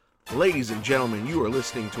Ladies and gentlemen, you are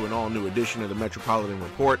listening to an all-new edition of the Metropolitan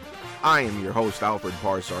Report. I am your host, Alfred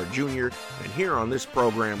Parsard Jr., and here on this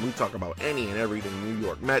program, we talk about any and everything New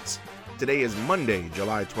York Mets. Today is Monday,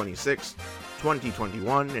 July 26,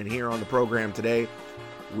 2021, and here on the program today,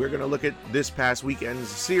 we're going to look at this past weekend's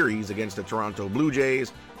series against the Toronto Blue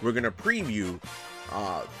Jays. We're going to preview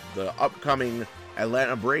the upcoming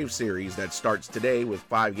Atlanta Braves series that starts today with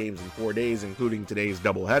 5 games in 4 days, including today's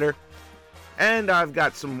doubleheader. And I've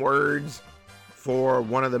got some words for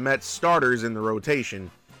one of the Mets starters in the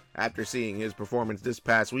rotation after seeing his performance this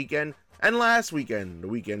past weekend and last weekend, the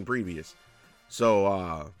weekend previous.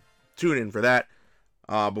 So tune in for that.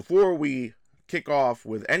 Before we kick off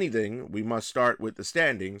with anything, we must start with the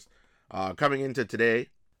standings. Coming into today,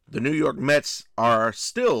 the New York Mets are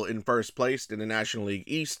still in first place in the National League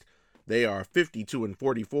East. They are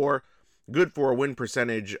 52-44, good for a win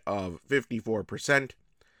percentage of 54%.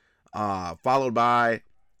 Followed by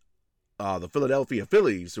the Philadelphia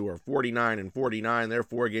Phillies, who are 49-49. They're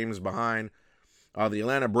 4 games behind. The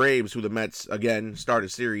Atlanta Braves, who the Mets, again, start a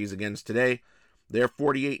series against today. They're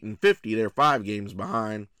 48-50. They're 5 games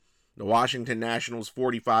behind. The Washington Nationals,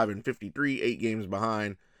 45-53, 8 games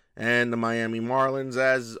behind. And the Miami Marlins,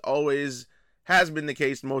 as always has been the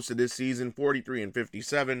case most of this season,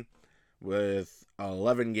 43-57, with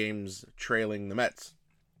 11 games trailing the Mets.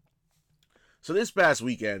 So this past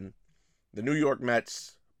weekend, the New York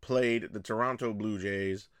Mets played the Toronto Blue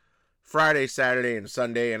Jays Friday, Saturday, and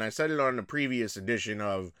Sunday, and I said it on the previous edition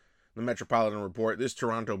of the Metropolitan Report. This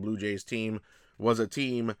Toronto Blue Jays team was a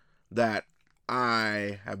team that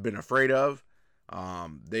I have been afraid of.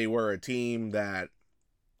 They were a team that,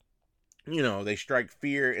 they strike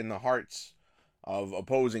fear in the hearts of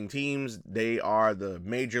opposing teams. They are the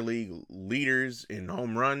major league leaders in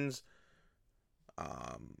home runs.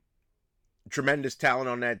 Tremendous talent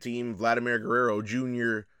on that team. Vladimir Guerrero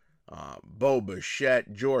Jr., Bo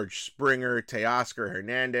Bichette, George Springer, Teoscar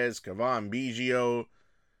Hernandez, Cavan Biggio,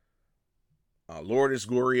 Lourdes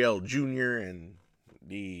Gurriel Jr., and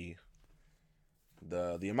the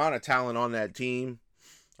amount of talent on that team.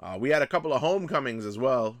 We had a couple of homecomings as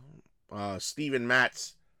well. Steven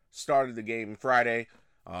Matz started the game Friday.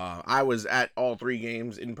 I was at all 3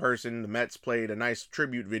 games in person. The Mets played a nice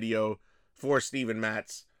tribute video for Steven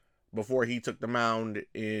Matz before he took the mound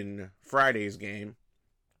in Friday's game.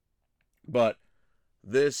 But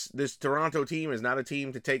this Toronto team is not a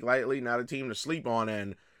team to take lightly, not a team to sleep on,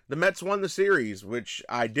 and the Mets won the series, which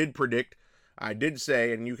I did predict. I did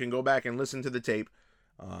say, and you can go back and listen to the tape,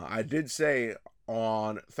 I did say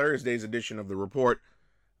on Thursday's edition of the report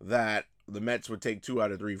that the Mets would take 2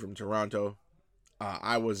 out of 3 from Toronto.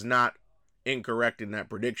 I was not incorrect in that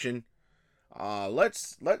prediction.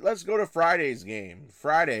 Let's go to Friday's game.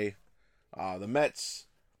 Friday, the Mets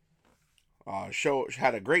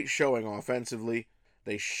had a great showing offensively.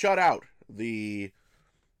 They shut out the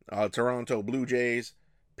Toronto Blue Jays.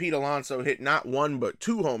 Pete Alonso hit not 1 but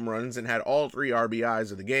 2 home runs and had all 3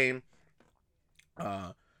 RBIs of the game.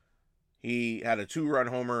 He had a 2-run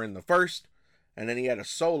homer in the first, and then he had a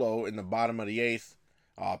solo in the bottom of the 8th.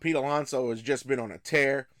 Pete Alonso has just been on a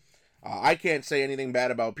tear. I can't say anything bad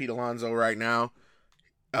about Pete Alonso right now.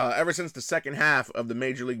 Ever since the second half of the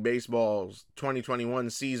Major League Baseball's 2021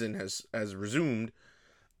 season has resumed,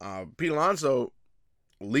 Pete Alonso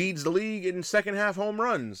leads the league in second half home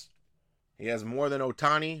runs. He has more than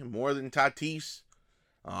Ohtani, more than Tatis.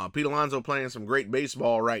 Pete Alonso playing some great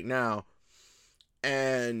baseball right now.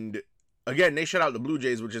 And again, they shut out the Blue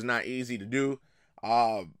Jays, which is not easy to do.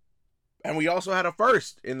 And we also had a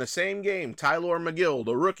first in the same game. Tylor Megill,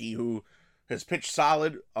 the rookie who has pitched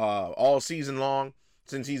solid all season long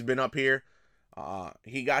since he's been up here.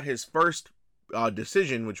 He got his first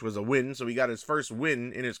decision, which was a win. So he got his first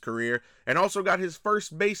win in his career and also got his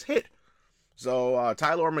first base hit. So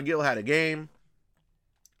Tylor Megill had a game.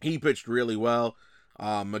 He pitched really well.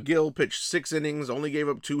 Megill pitched 6 innings, only gave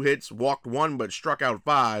up 2 hits, walked 1, but struck out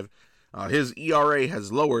 5. His ERA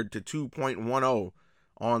has lowered to 2.10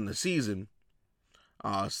 on the season.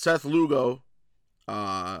 Seth Lugo,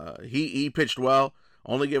 he pitched well,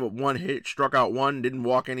 only gave up 1 hit, struck out 1, didn't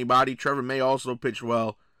walk anybody. Trevor May also pitched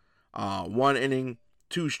well, 1 inning,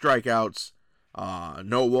 2 strikeouts,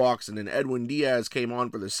 no walks, and then Edwin Diaz came on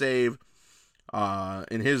for the save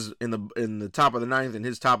in the top of the 9th. In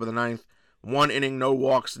his top of the 9th, 1 inning, no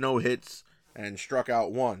walks, no hits, and struck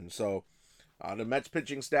out 1. So the Mets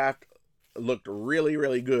pitching staff looked really,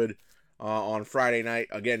 really good on Friday night.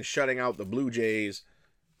 Again, shutting out the Blue Jays.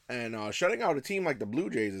 And shutting out a team like the Blue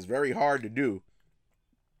Jays is very hard to do.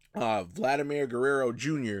 Vladimir Guerrero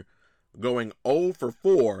Jr. going 0 for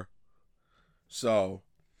 4. So,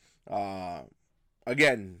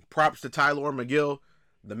 again, props to Tylor Megill.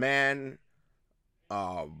 The man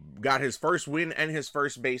got his first win and his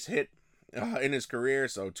first base hit in his career,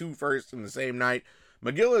 so 2 firsts in the same night.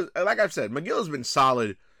 Megill is, like I've said, Megill has been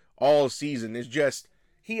solid all season. It's just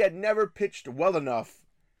he had never pitched well enough.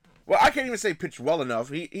 Well, I can't even say pitched well enough.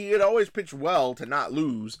 He had always pitched well to not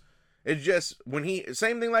lose. It's just when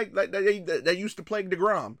same thing like that used to plague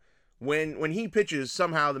DeGrom. When he pitches,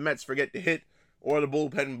 somehow the Mets forget to hit or the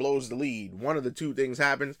bullpen blows the lead. One of the two things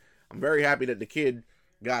happens. I'm very happy that the kid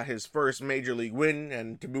got his first major league win,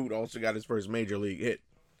 and to boot also got his first major league hit.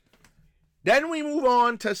 Then we move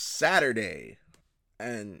on to Saturday.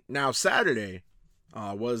 And now Saturday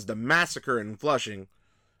was the massacre in Flushing.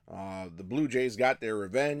 The Blue Jays got their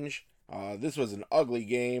revenge. This was an ugly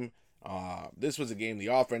game. This was a game the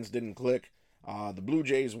offense didn't click. The Blue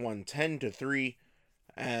Jays won 10-3.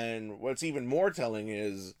 And what's even more telling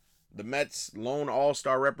is the Mets' lone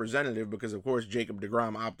All-Star representative, because of course Jacob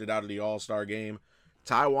deGrom opted out of the All-Star game.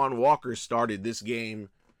 Taijuan Walker started this game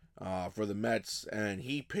for the Mets, and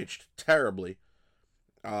he pitched terribly.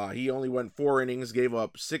 He only went 4 innings, gave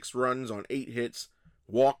up 6 runs on 8 hits,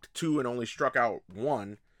 walked 2, and only struck out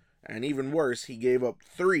 1. And even worse, he gave up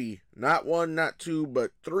 3, not 1, not 2,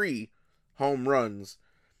 but 3 home runs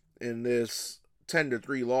in this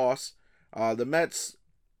 10-3 loss. The Mets,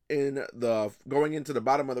 going into the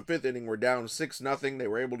bottom of the 5th inning, were down 6-0. They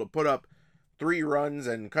were able to put up 3 runs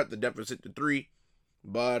and cut the deficit to 3.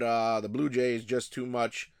 But the Blue Jays, just too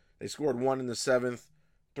much. They scored 1 in the 7th,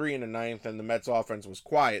 3 in the 9th, and the Mets offense was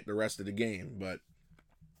quiet the rest of the game. But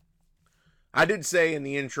I did say in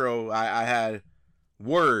the intro I had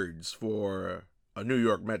words for a New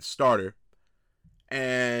York Mets starter.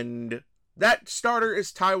 And that starter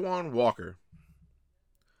is Taijuan Walker.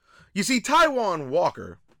 You see, Taijuan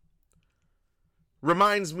Walker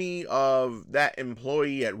reminds me of that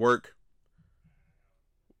employee at work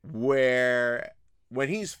where when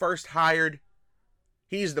he's first hired,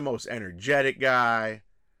 he's the most energetic guy.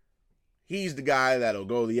 He's the guy that'll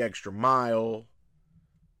go the extra mile.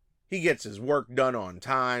 He gets his work done on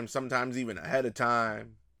time, sometimes even ahead of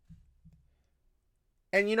time.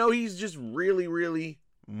 And he's just really, really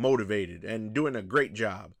motivated and doing a great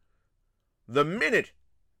job. The minute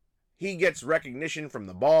he gets recognition from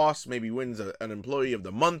the boss, maybe wins an employee of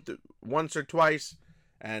the month once or twice,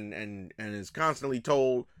 and is constantly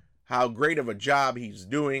told how great of a job he's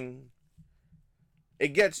doing,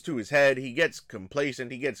 it gets to his head. He gets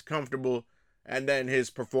complacent, he gets comfortable, and then his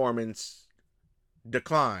performance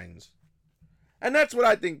declines. And that's what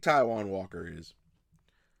I think Taijuan Walker is.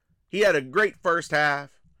 He had a great first half,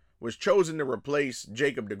 was chosen to replace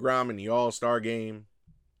Jacob deGrom in the All-Star game.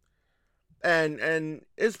 And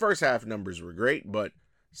his first half numbers were great, but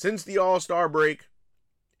since the All-Star break,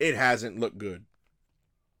 it hasn't looked good.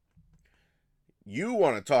 You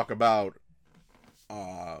want to talk about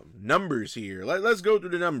numbers here. Let's go through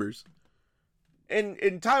the numbers. In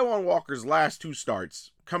Taijuan Walker's last 2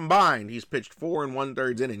 starts, combined, he's pitched 4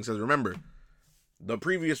 1/3 innings. Because remember, the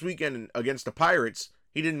previous weekend against the Pirates,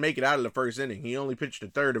 he didn't make it out of the first inning. He only pitched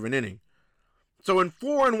 1/3 of an inning. So in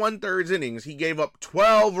 4 1/3 innings, he gave up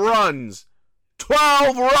 12 runs.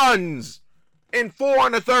 12 runs in 4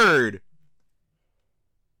 1/3.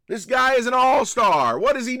 This guy is an all-star.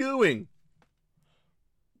 What is he doing?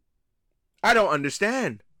 I don't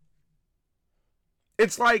understand.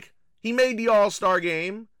 It's like he made the All-Star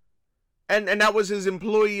game, and that was his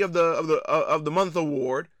Employee of the Month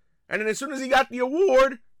award. And then as soon as he got the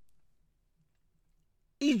award,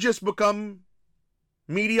 he's just become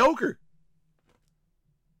mediocre.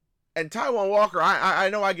 And Taijuan Walker, I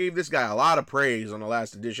know I gave this guy a lot of praise on the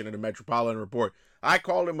last edition of the Metropolitan Report. I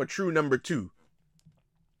called him a true number 2.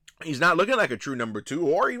 He's not looking like a true number 2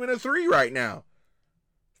 or even a 3 right now.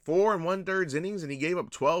 4 1/3 innings and he gave up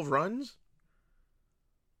 12 runs?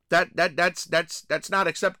 That's not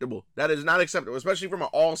acceptable. That is not acceptable, especially from an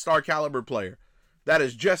all-star caliber player. That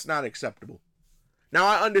is just not acceptable. Now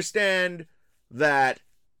I understand that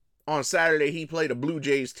on Saturday he played a Blue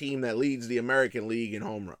Jays team that leads the American League in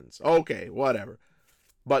home runs. Okay, whatever.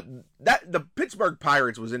 But the Pittsburgh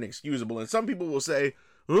Pirates was inexcusable, and some people will say,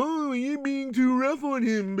 "Oh, you're being too rough on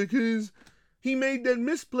him because he made that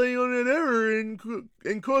misplay on an error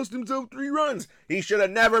and cost himself 3 runs. He should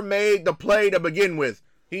have never made the play to begin with.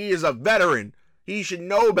 He is a veteran. He should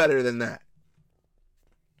know better than that."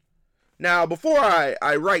 Now, before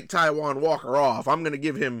I write Taijuan Walker off, I'm going to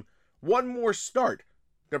give him one more start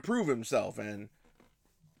to prove himself. And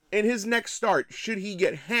in his next start, should he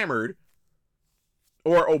get hammered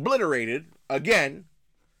or obliterated again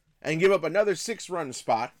and give up another 6-run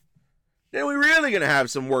spot, then we're really going to have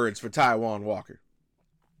some words for Taijuan Walker.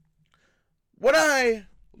 when I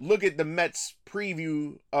look at the Mets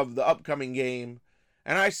preview of the upcoming game,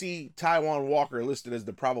 and I see Taijuan Walker listed as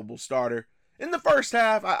the probable starter, in the first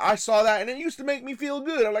half, I saw that, and it used to make me feel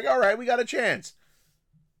good. I'm like, all right, we got a chance.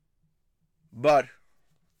 But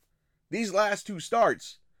these last two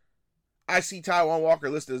starts, I see Taijuan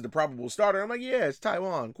Walker listed as the probable starter. I'm like, yeah, it's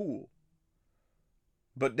Taijuan, cool.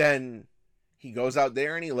 But then he goes out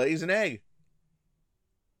there and he lays an egg.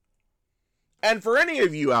 And for any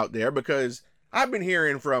of you out there, because I've been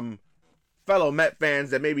hearing from fellow Met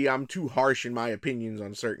fans that maybe I'm too harsh in my opinions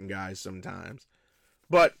on certain guys sometimes.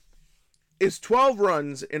 But is 12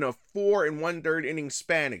 runs in a 4 1/3 inning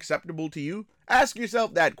span acceptable to you? Ask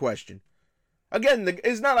yourself that question. Again,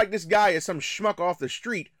 it's not like this guy is some schmuck off the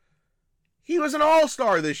street. He was an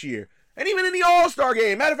all-star this year. And even in the all-star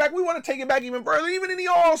game, matter of fact, we want to take it back even further, even in the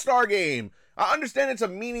all-star game. I understand it's a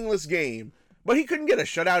meaningless game, but he couldn't get a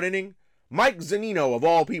shutout inning. Mike Zunino, of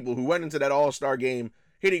all people, who went into that all-star game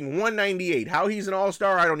hitting 198. How he's an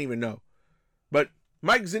all-star, I don't even know. But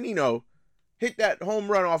Mike Zunino hit that home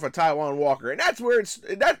run off of Taijuan Walker, and that's where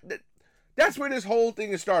that's where this whole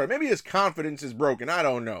thing has started. Maybe his confidence is broken, I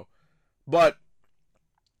don't know. But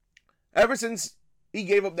ever since he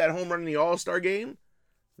gave up that home run in the all-star game,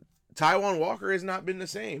 Taijuan Walker has not been the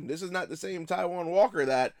same. This is not the same Taijuan Walker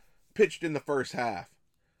that pitched in the first half.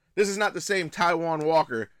 This is not the same Taijuan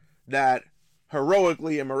Walker that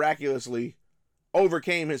heroically and miraculously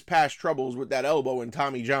overcame his past troubles with that elbow and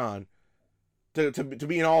Tommy John to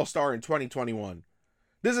be an all-star in 2021.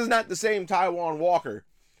 This is not the same Taijuan Walker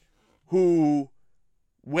who,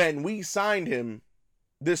 when we signed him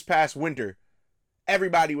this past winter,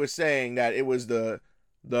 everybody was saying that it was the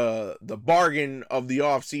bargain of the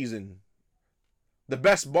offseason. The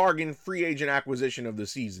best bargain free agent acquisition of the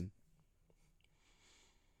season.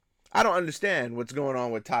 I don't understand what's going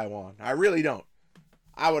on with Taijuan. I really don't.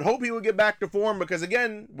 I would hope he would get back to form because,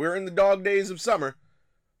 again, we're in the dog days of summer.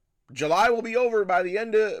 July will be over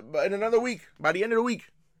in another week. By the end of the week.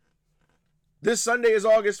 This Sunday is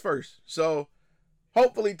August 1st. So,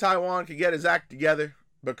 hopefully Taijuan can get his act together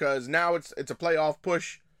because now it's a playoff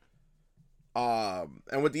push.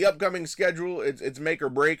 And with the upcoming schedule, it's make or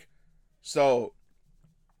break. So,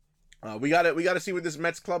 we gotta see what this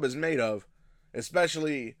Mets club is made of,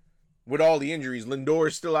 especially with all the injuries. Lindor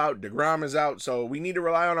is still out, DeGrom is out, so we need to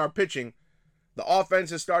rely on our pitching. The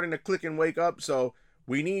offense is starting to click and wake up, so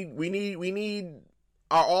we need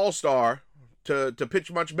our all-star to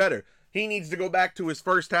pitch much better. He needs to go back to his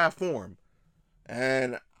first half form,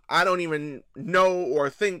 and I don't even know or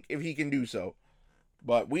think if he can do so.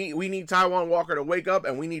 But we need Taijuan Walker to wake up,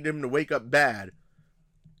 and we need him to wake up bad.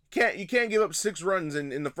 You can't give up 6 runs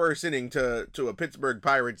in the first inning to a Pittsburgh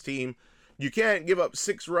Pirates team. You can't give up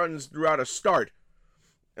 6 runs throughout a start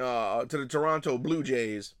to the Toronto Blue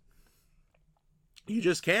Jays. You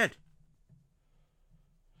just can't.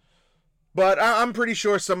 But I'm pretty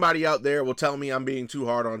sure somebody out there will tell me I'm being too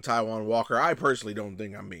hard on Taijuan Walker. I personally don't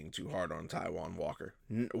think I'm being too hard on Taijuan Walker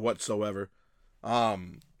whatsoever.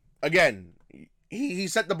 Again, he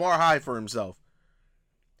set the bar high for himself.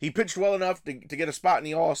 He pitched well enough to get a spot in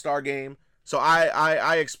the All-Star game. So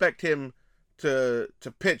I expect him to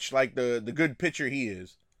pitch like the good pitcher he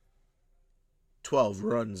is. 12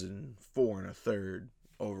 runs in 4 1/3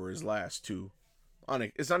 over his last 2.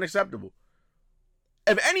 It's unacceptable.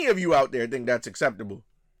 If any of you out there think that's acceptable,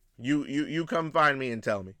 you come find me and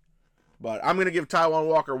tell me. But I'm going to give Taijuan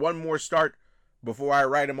Walker one more start before I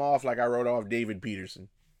write him off like I wrote off David Peterson.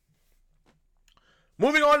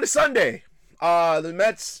 Moving on to Sunday. The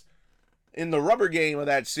Mets in the rubber game of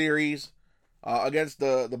that series against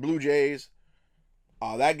the Blue Jays.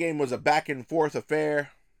 That game was a back and forth affair.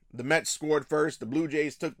 The Mets scored first. The Blue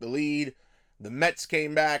Jays took the lead. The Mets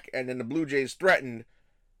came back, and then the Blue Jays threatened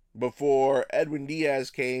before Edwin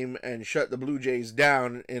Diaz came and shut the Blue Jays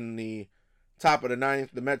down in the top of the 9th.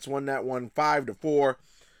 The Mets won that one 5-4.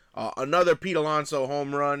 Another Pete Alonso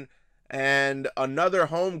home run and another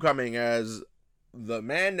homecoming as the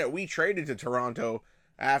man that we traded to Toronto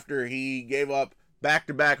after he gave up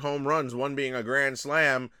back-to-back home runs, one being a grand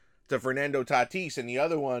slam to Fernando Tatis and the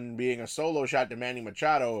other one being a solo shot to Manny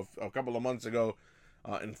Machado a couple of months ago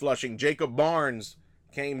in Flushing. Jacob Barnes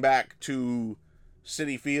came back to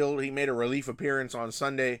Citi Field. He made a relief appearance on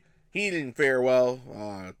Sunday. He didn't fare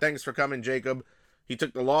well. Thanks for coming, Jacob. He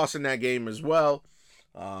took the loss in that game as well.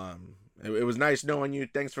 It was nice knowing you.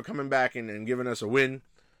 Thanks for coming back and giving us a win.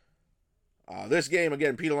 This game,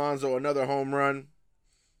 again, Pete Alonso, another home run.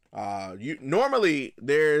 Normally,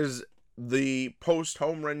 there's the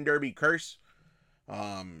post-home run derby curse.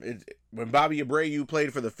 When Bobby Abreu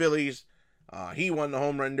played for the Phillies, he won the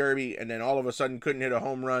home run derby, and then all of a sudden couldn't hit a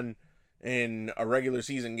home run in a regular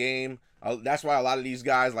season game. That's why a lot of these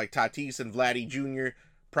guys like Tatis and Vladdy Jr.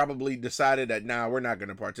 probably decided that, we're not going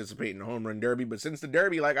to participate in the home run derby. But since the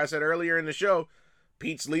derby, like I said earlier in the show,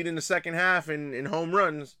 Pete's leading the second half in home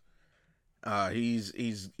runs.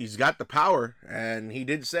 He's got the power, and he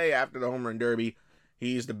did say after the home run derby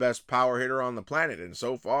he's the best power hitter on the planet, and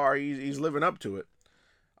so far he's living up to it.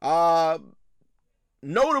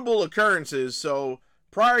 Notable occurrences. So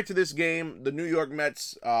prior to this game, the New York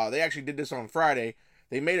Mets, they actually did this on Friday.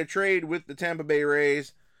 They made a trade with the Tampa Bay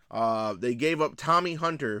Rays. They gave up Tommy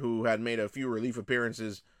Hunter, who had made a few relief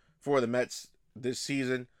appearances for the Mets this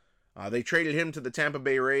season. They traded him to the Tampa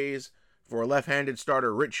Bay Rays for a left-handed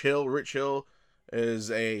starter, Rich Hill. Rich Hill is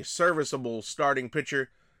a serviceable starting pitcher.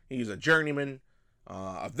 He's a journeyman,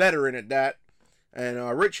 a veteran at that.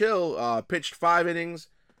 And Rich Hill pitched 5 innings.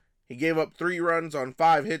 He gave up 3 runs on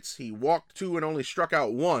 5 hits. He walked 2 and only struck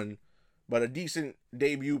out 1, but a decent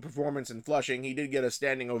debut performance in Flushing. He did get a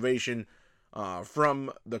standing ovation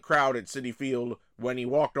from the crowd at Citi Field when he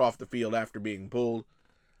walked off the field after being pulled.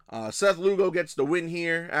 Seth Lugo gets the win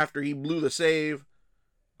here after he blew the save.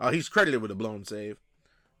 He's credited with a blown save.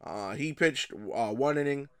 He pitched 1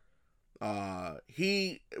 inning.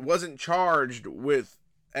 He wasn't charged with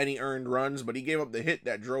any earned runs, but he gave up the hit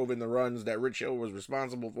that drove in the runs that Rich Hill was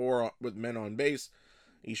responsible for with men on base.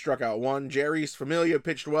 He struck out 1. Jeurys Familia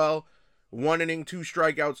pitched well. 1 inning, 2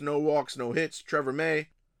 strikeouts, no walks, no hits. Trevor May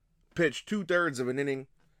pitched 2/3 of an inning.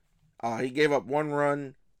 He gave up 1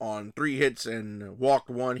 run on 3 hits and walked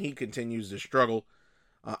 1. He continues to struggle.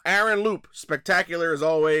 Aaron Loup, spectacular as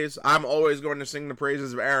always. I'm always going to sing the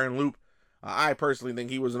praises of Aaron Loup. I personally think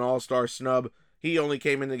he was an all-star snub. He only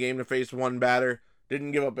came in the game to face 1 batter.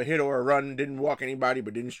 Didn't give up a hit or a run. Didn't walk anybody,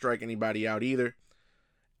 but didn't strike anybody out either.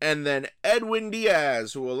 And then Edwin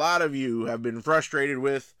Diaz, who a lot of you have been frustrated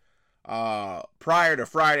with prior to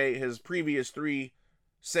Friday. His previous 3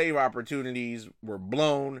 save opportunities were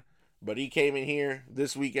blown, but he came in here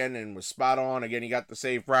this weekend and was spot on. Again, he got the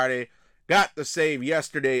save Friday. Got the save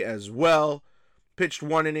yesterday as well. Pitched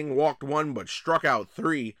 1 inning, walked 1, but struck out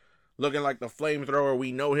 3. Looking like the flamethrower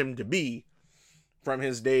we know him to be from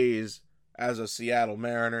his days as a Seattle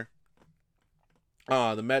Mariner.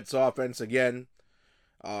 The Mets offense again.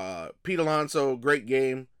 Pete Alonso, great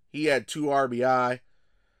game. He had 2 RBI.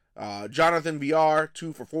 Jonathan Villar,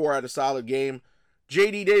 2 for 4, had a solid game.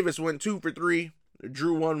 J.D. Davis went 2 for 3,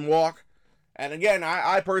 drew 1 walk. And again,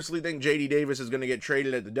 I personally think J.D. Davis is going to get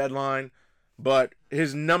traded at the deadline, but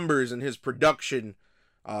his numbers and his production,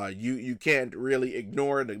 you can't really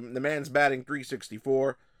ignore. The man's batting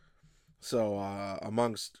 .364, so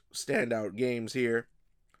amongst standout games here.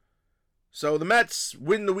 So the Mets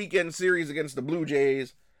win the weekend series against the Blue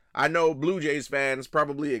Jays. I know Blue Jays fans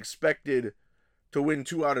probably expected to win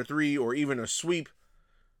 2 out of 3 or even a sweep,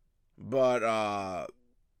 but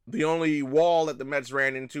the only wall that the Mets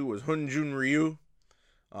ran into was Hyun-Jin Ryu.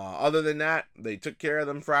 Other than that, they took care of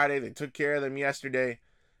them Friday. They took care of them yesterday.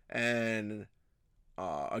 And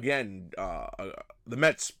the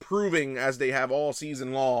Mets proving, as they have all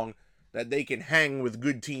season long, that they can hang with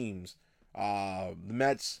good teams. The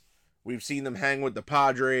Mets, we've seen them hang with the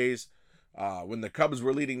Padres. When the Cubs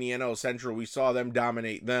were leading the NL Central, we saw them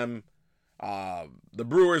dominate them. The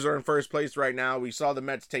Brewers are in first place right now. We saw the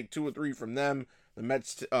Mets take 2 or 3 from them. The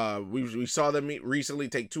Mets, we saw them recently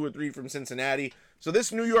take 2 or 3 from Cincinnati. So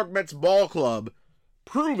this New York Mets ball club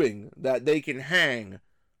proving that they can hang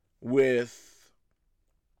with,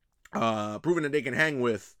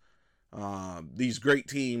 these great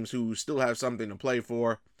teams who still have something to play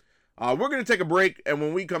for. We're going to take a break, and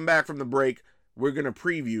when we come back from the break, we're going to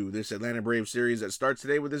preview this Atlanta Braves series that starts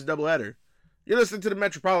today with this doubleheader. You're listening to the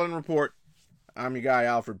Metropolitan Report. I'm your guy,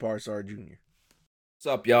 Alfred Parsard Jr. What's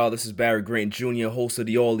up, y'all? This is Barry Grant Jr., host of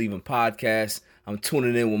the All Even podcast. I'm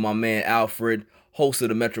tuning in with my man Alfred, host of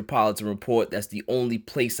the Metropolitan Report. That's the only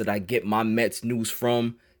place that I get my Mets news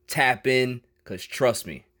from. Tap in, because trust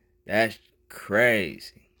me, that's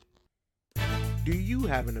crazy. Do you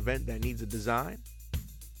have an event that needs a design?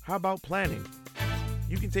 How about planning?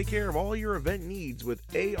 You can take care of all your event needs with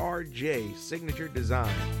ARJ Signature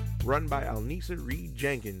Design, run by Alnisa Reed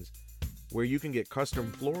Jenkins, where you can get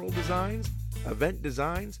custom floral designs, event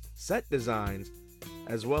designs, set designs,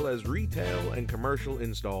 as well as retail and commercial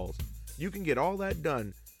installs. You can get all that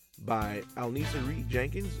done by Alnisa Reed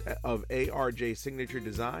Jenkins of ARJ Signature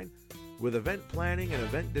Design with event planning and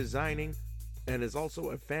event designing, and is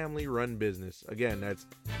also a family-run business. Again, that's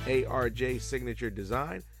ARJ Signature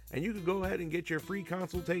Design, and you can go ahead and get your free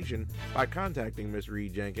consultation by contacting Miss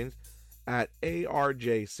Reed Jenkins at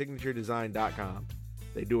arjsignaturedesign.com.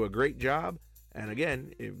 They do a great job, and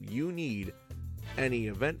again, if you need Any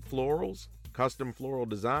event florals, custom floral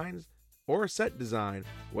designs, or set design,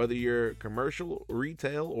 whether you're commercial,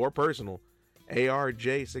 retail, or personal,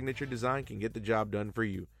 ARJ Signature Design can get the job done for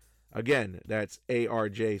you. Again, that's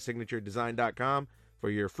arjsignaturedesign.com for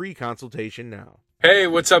your free consultation now. Hey,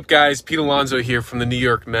 what's up, guys? Pete Alonso here from the New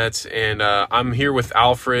York Mets, and I'm here with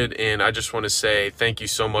Alfred, and I just want to say thank you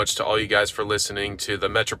so much to all you guys for listening to the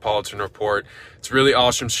Metropolitan Report. It's a really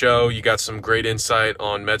awesome show. You got some great insight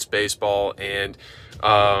on Mets baseball, and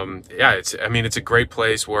it's a great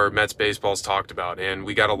place where Mets baseball is talked about, and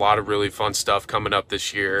we got a lot of really fun stuff coming up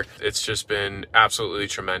this year. It's just been absolutely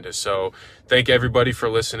tremendous. So thank everybody for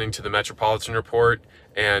listening to the Metropolitan Report,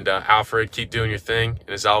 and Alfred, keep doing your thing,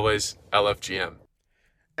 and as always, LFGM.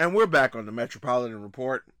 And we're back on the Metropolitan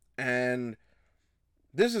Report, and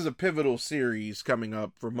this is a pivotal series coming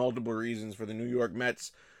up for multiple reasons for the New York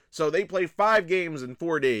Mets. So they play 5 games in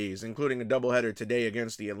 4 days, including a doubleheader today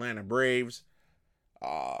against the Atlanta Braves.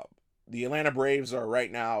 The Atlanta Braves are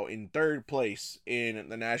right now in 3rd place in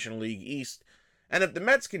the National League East, and if the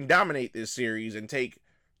Mets can dominate this series and take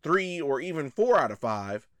 3 or even 4 out of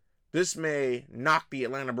 5, this may knock the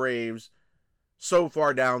Atlanta Braves so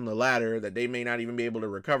far down the ladder that they may not even be able to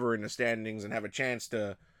recover in the standings and have a chance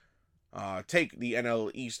to take the NL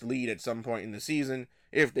East lead at some point in the season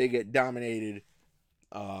if they get dominated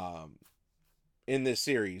in this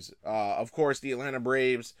series. Of course, the Atlanta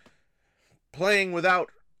Braves playing without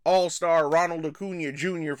All-Star Ronald Acuna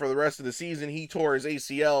Jr. for the rest of the season. He tore his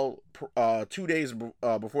ACL 2 days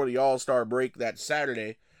before the All-Star break that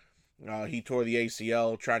Saturday. He tore the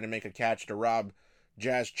ACL trying to make a catch to rob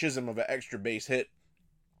Jazz Chisholm of an extra base hit.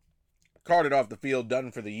 Carted off the field, done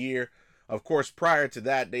for the year. Of course, prior to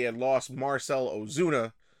that, they had lost Marcell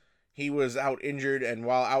Ozuna. He was out injured, and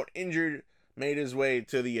while out injured, made his way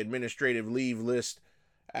to the administrative leave list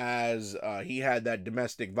as he had that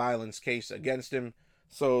domestic violence case against him.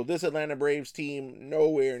 So this Atlanta Braves team,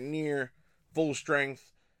 nowhere near full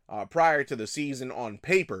strength. Prior to the season, on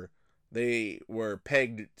paper, they were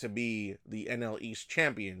pegged to be the NL East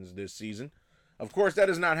champions this season. Of course, that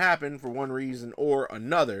has not happened for one reason or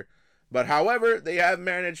another. But however, they have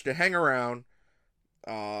managed to hang around.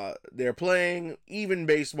 They're playing even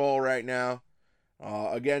baseball right now.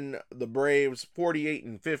 Again, the Braves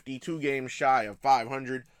 48-50, 2 games shy of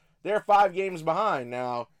 500. They're 5 games behind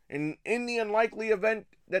now. In the unlikely event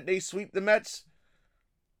that they sweep the Mets,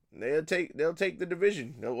 they'll take the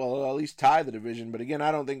division. Well, at least tie the division. But again,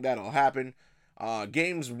 I don't think that'll happen.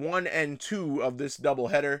 Games 1 and 2 of this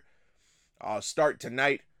doubleheader start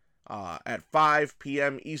tonight at 5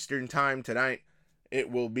 p.m. Eastern time tonight. It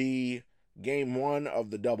will be game 1 of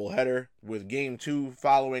the doubleheader, with game 2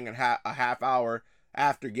 following a half hour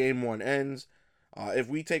after game 1 ends. If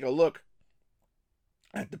we take a look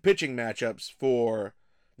at the pitching matchups for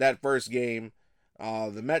that first game,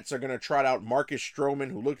 the Mets are going to trot out Marcus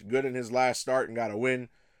Stroman, who looked good in his last start and got a win.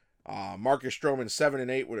 Marcus Stroman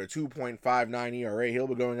 7-8 with a 2.59 ERA. He'll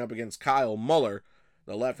be going up against Kyle Muller,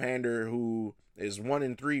 the left-hander, who is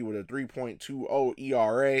 1-3 with a 3.20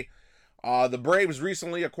 ERA. The Braves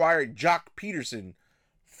recently acquired Joc Pederson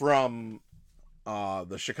from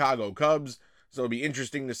the Chicago Cubs, so it'll be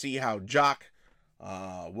interesting to see how Joc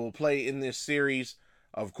will play in this series.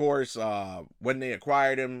 Of course, when they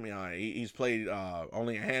acquired him, he's played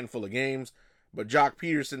only a handful of games, but Joc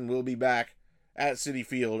Pederson will be back at Citi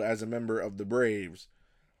Field as a member of the Braves.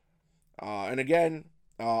 And again,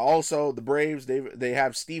 also the Braves, they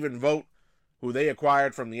have Stephen Vogt, who they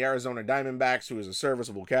acquired from the Arizona Diamondbacks, who is a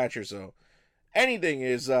serviceable catcher. So anything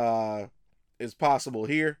is possible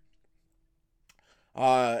here.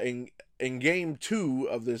 In game 2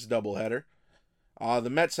 of this doubleheader, the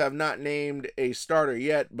Mets have not named a starter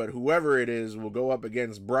yet, but whoever it is will go up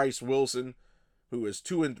against Bryce Wilson, who is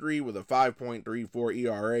 2-3 with a 5.34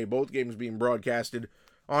 ERA. Both games being broadcasted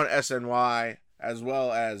on SNY as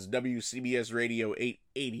well as WCBS Radio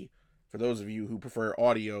 880 for those of you who prefer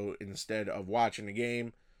audio instead of watching the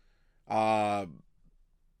game.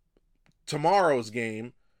 Tomorrow's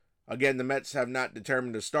game, again, the Mets have not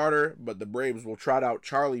determined a starter, but the Braves will trot out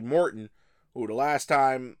Charlie Morton, who the last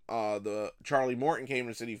time the Charlie Morton came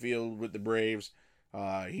to Citi Field with the Braves,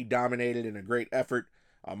 he dominated in a great effort.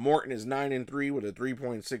 Morton is 9-3 with a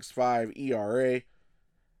 3.65 ERA.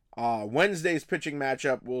 Wednesday's pitching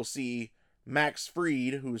matchup, we'll see Max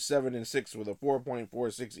Fried, who's 7-6 with a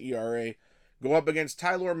 4.46 ERA, go up against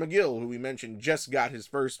Tyler McGill, who we mentioned just got his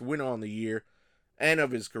first win on the year and of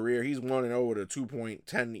his career. He's 1-0 with a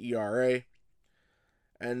 2.10 ERA.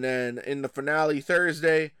 And then in the finale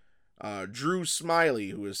Thursday, Drew Smiley,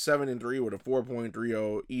 who is 7-3 with a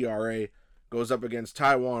 4.30 ERA, goes up against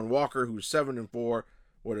Taijuan Walker, who's 7-4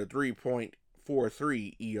 with a 3.42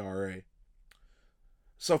 .43 ERA.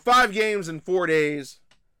 So 5 games in 4 days.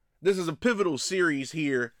 This is a pivotal series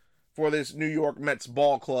here for this New York Mets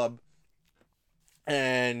ball club.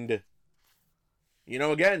 And,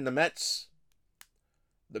 again, the Mets,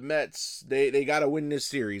 they got to win this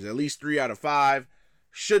series. At least 3 out of 5.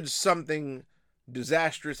 Should something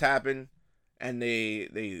disastrous happen and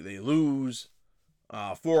they lose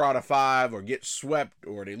 4 out of 5 or get swept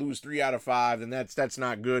or they lose 3 out of 5, then that's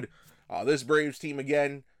not good. This Braves team,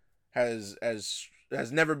 again, has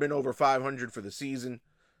never been over 500 for the season.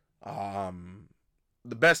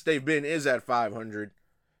 The best they've been is at 500.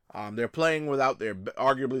 They're playing without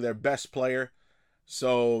arguably their best player.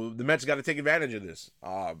 So the Mets got to take advantage of this.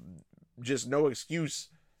 Just no excuse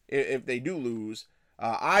if they do lose.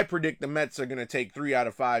 I predict the Mets are going to take 3 out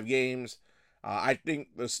of 5 games. I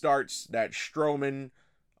think the starts that Stroman,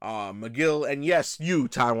 McGill, and yes, you,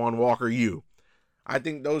 Taijuan Walker, you. I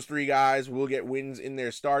think those 3 guys will get wins in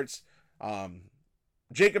their starts.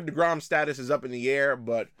 Jacob deGrom's status is up in the air,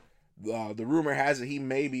 but the rumor has it he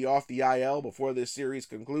may be off the IL before this series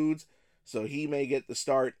concludes, so he may get the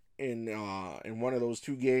start in one of those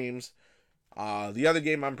 2 games. The other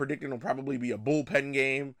game I'm predicting will probably be a bullpen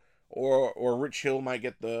game, or Rich Hill might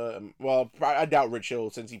get I doubt Rich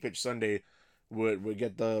Hill, since he pitched Sunday, would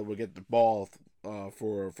get the ball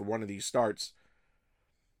for one of these starts.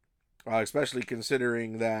 Especially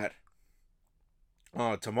considering that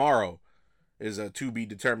tomorrow is a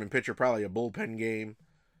to-be-determined pitcher, probably a bullpen game.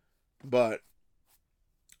 But,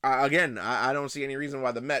 again, I don't see any reason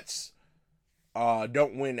why the Mets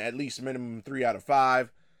don't win at least minimum 3 out of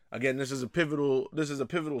 5. Again, this is a pivotal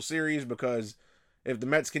series because if the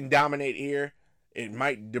Mets can dominate here, it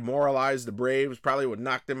might demoralize the Braves, probably would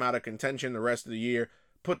knock them out of contention the rest of the year,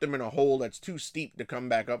 put them in a hole that's too steep to come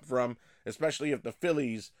back up from, especially if the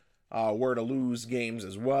Phillies were to lose games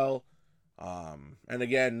as well. And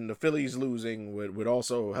again, the Phillies losing would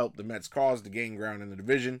also help the Mets cause to gain ground in the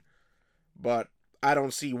division. But I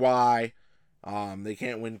don't see why they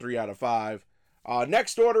can't win 3 out of 5.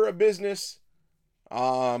 Next order of business,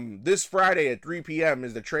 this Friday at 3 p.m.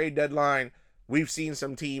 is the trade deadline. We've seen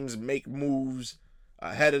some teams make moves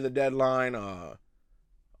ahead of the deadline.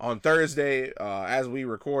 On Thursday, as we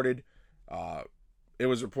recorded, it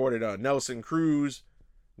was reported Nelson Cruz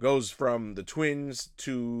goes from the Twins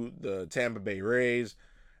to the Tampa Bay Rays.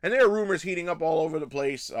 And there are rumors heating up all over the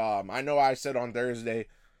place. I know I said on Thursday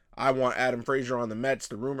I want Adam Frazier on the Mets.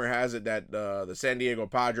 The rumor has it that the San Diego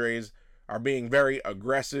Padres are being very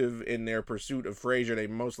aggressive in their pursuit of Frazier. They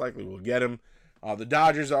most likely will get him. The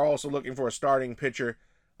Dodgers are also looking for a starting pitcher.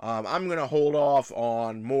 I'm going to hold off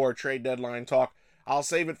on more trade deadline talk. I'll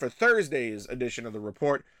save it for Thursday's edition of the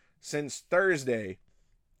report, since Thursday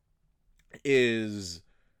is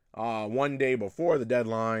one day before the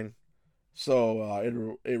deadline.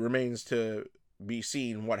 So it remains to be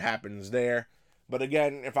seen what happens there. But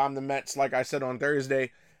again, if I'm the Mets, like I said on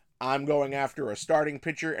Thursday, I'm going after a starting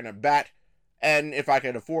pitcher and a bat, and if I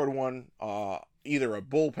can afford one, either a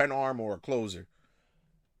bullpen arm or a closer.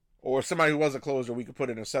 Or somebody who was a closer we could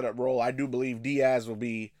put in a setup role. I do believe Diaz will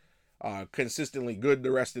be consistently good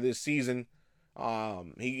the rest of this season.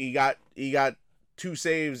 He got 2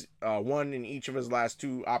 saves, 1 in each of his last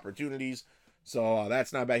 2 opportunities. So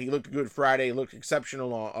that's not bad. He looked good Friday. He looked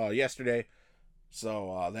exceptional yesterday.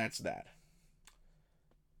 So that's that.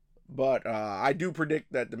 But I do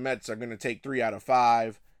predict that the Mets are going to take 3 out of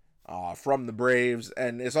 5 from the Braves.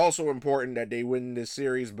 And it's also important that they win this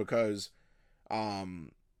series because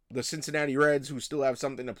the Cincinnati Reds, who still have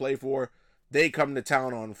something to play for, they come to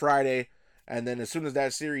town on Friday. And then as soon as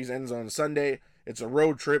that series ends on Sunday, it's a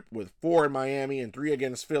road trip with 4 in Miami and 3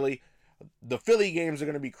 against Philly. The Philly games are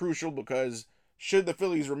going to be crucial because should the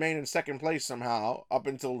Phillies remain in second place somehow up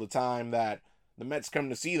until the time that the Mets come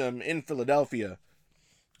to see them in Philadelphia,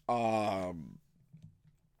 that's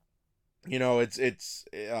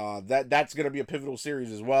going to be a pivotal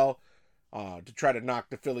series as well, to try to knock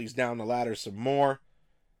the Phillies down the ladder some more.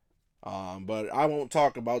 But I won't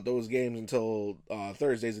talk about those games until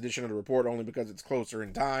Thursday's edition of the report, only because it's closer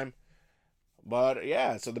in time. But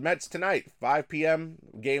yeah, so the Mets tonight, 5 p.m.,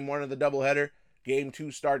 game 1 of the doubleheader. Game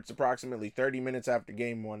 2 starts approximately 30 minutes after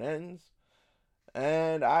game 1 ends.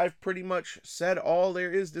 And I've pretty much said all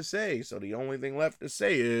there is to say. So the only thing left to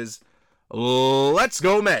say is, let's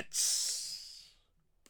go Mets!